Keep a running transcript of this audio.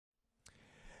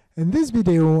In this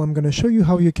video, I'm going to show you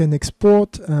how you can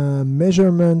export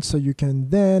measurements so you can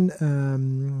then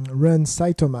run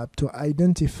cytomap to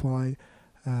identify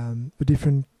the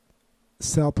different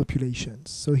cell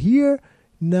populations. So here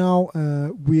now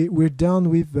we're done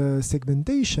with the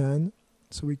segmentation,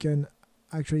 so we can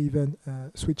actually even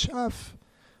switch off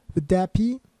the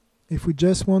DAPI. If we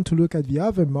just want to look at the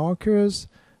other markers,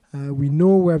 we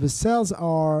know where the cells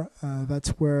are. That's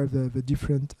where the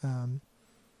different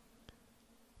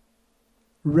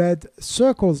red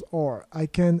circles are. I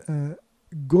can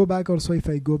go back also. If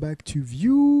I go back to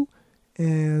view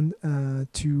and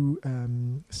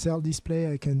to cell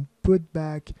display, I can put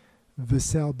back the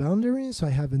cell boundaries. So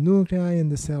I have the nuclei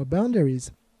and the cell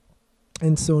boundaries.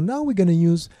 And so now we're going to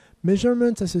use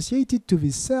measurements associated to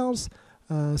these cells.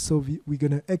 So we're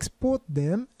going to export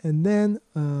them, and then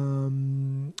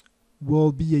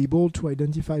we'll be able to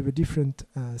identify the different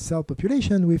cell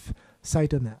population with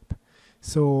cytomap.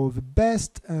 So the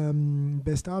best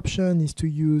option is to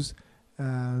use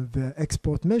the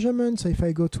export measurement. So if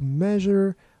I go to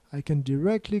measure, I can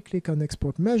directly click on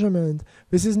export measurement.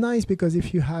 This is nice because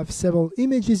if you have several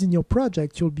images in your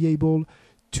project, you'll be able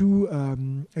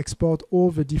to export all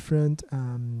the different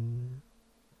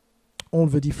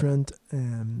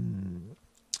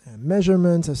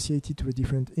measurements associated to the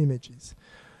different images.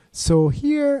 So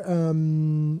here,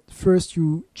 first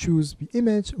you choose the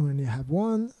image. We only have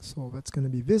one, so that's going to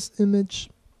be this image.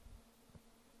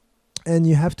 And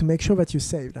you have to make sure that you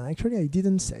saved. And actually, I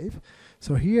didn't save.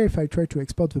 So here, if I try to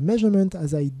export the measurement,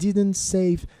 as I didn't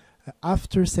save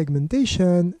after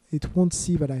segmentation, it won't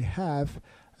see that I have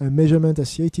a measurement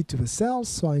associated to the cells.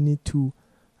 So I need to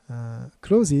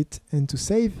close it and to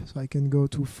save. So I can go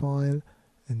to File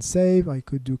and Save. I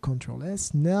could do Ctrl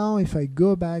S. Now if I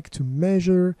go back to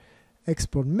Measure,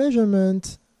 Export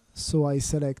Measurement, so I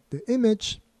select the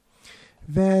image,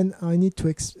 then I need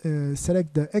to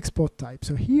select the export type.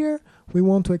 So here we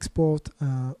want to export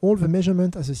all the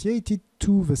measurement associated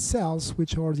to the cells,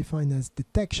 which are defined as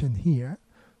detection here.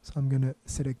 So I'm going to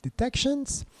select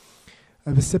detections.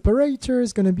 The separator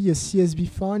is going to be a CSV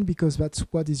file because that's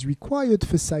what is required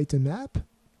for cytomap.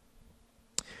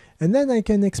 And then I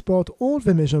can export all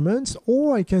the measurements,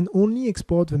 or I can only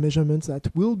export the measurements that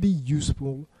will be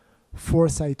useful for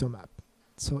cytomap.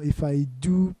 So if I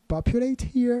do populate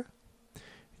here,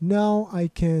 now I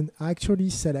can actually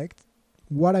select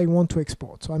what I want to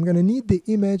export. So I'm going to need the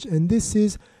image, and this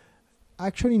is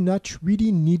actually not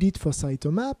really needed for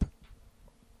cytomap,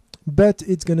 but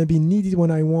it's going to be needed when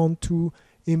I want to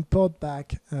import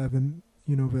back the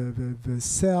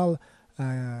cell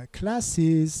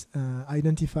classes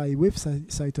identified with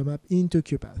cytomap into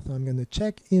QuPath. So I'm going to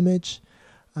check image.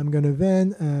 I'm going to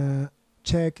then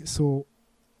check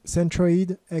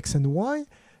centroid X and Y.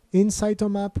 In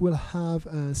cytomap, we'll have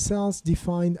cells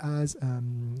defined as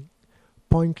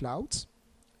point clouds,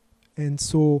 and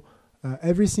so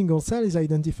every single cell is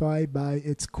identified by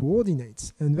its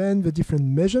coordinates, and then the different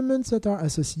measurements that are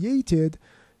associated.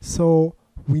 So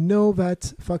we know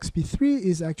that FOXP3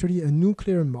 is actually a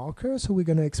nuclear marker, so we're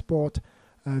going to export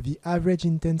the average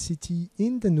intensity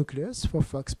in the nucleus for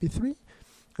FOXP3.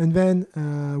 And then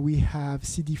we have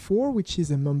CD4, which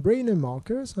is a membrane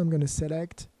marker, so I'm going to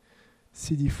select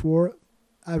CD4,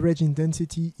 average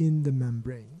intensity in the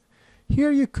membrane. Here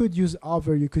you could use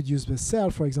the cell,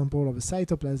 for example, or the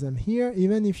cytoplasm. Here,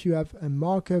 even if you have a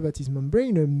marker that is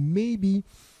membrane, maybe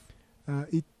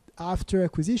after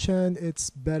acquisition, it's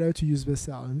better to use the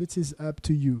cell, and this is up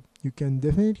to you. You can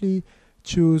definitely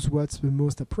choose what's the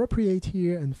most appropriate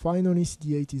here. And finally,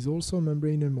 CD8 is also a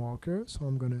membrane marker, so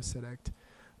I'm going to select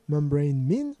membrane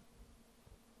min.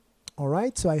 All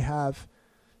right, so I have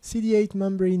CD8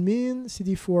 membrane min,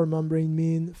 CD4 membrane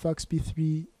min,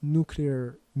 FOXP3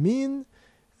 nuclear min,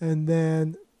 and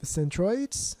then the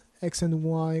centroids, X and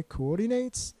Y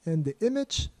coordinates, and the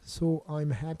image. So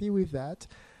I'm happy with that.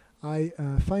 I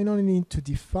finally need to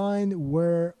define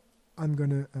where I'm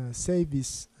gonna save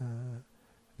this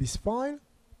file.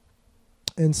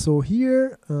 And so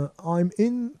here I'm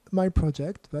in my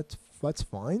project. That's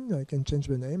fine. I can change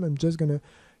the name. I'm just gonna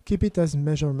keep it as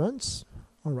measurements.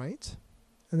 All right.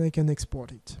 And I can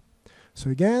export it. So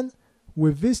again,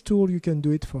 with this tool, you can do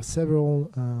it for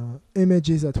several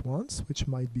images at once, which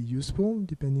might be useful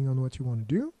depending on what you want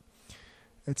to do.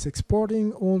 It's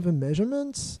exporting all the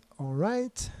measurements. All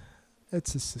right,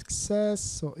 it's a success.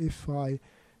 So if I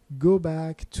go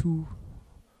back to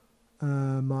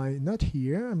not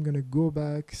here, I'm going to go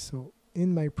back. So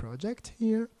in my project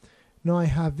here, now I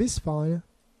have this file.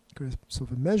 So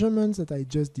the measurements that I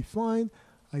just defined,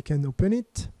 I can open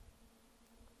it.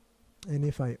 And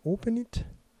if I open it,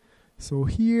 so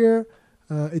here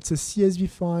it's a CSV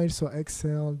file, so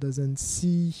Excel doesn't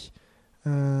see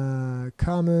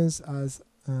commas as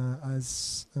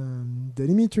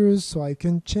delimiters, so I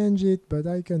can change it, but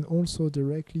I can also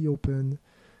directly open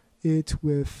it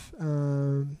with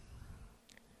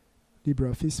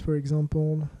LibreOffice, for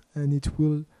example, and it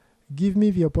will give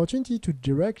me the opportunity to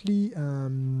directly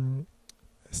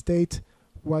state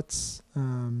what's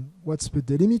the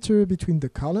delimiter between the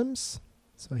columns.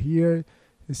 So here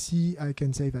you see I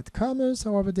can say that commas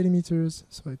are the delimiters,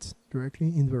 so it's directly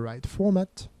in the right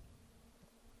format.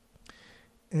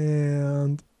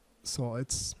 And so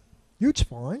it's huge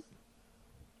file,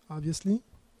 obviously.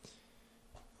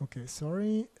 Okay,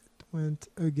 sorry, it went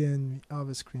again the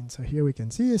other screen. So here we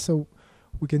can see, so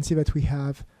we can see that we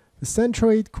have the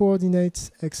centroid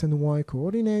coordinates, X and Y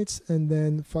coordinates, and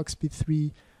then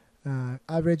FOXP3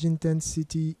 average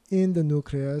intensity in the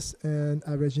nucleus and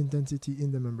average intensity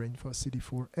in the membrane for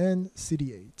CD4 and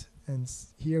CD8. And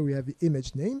here we have the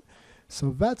image name.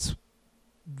 So that's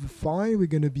the file we're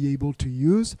going to be able to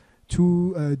use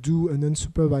to do an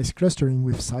unsupervised clustering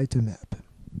with Cytomap.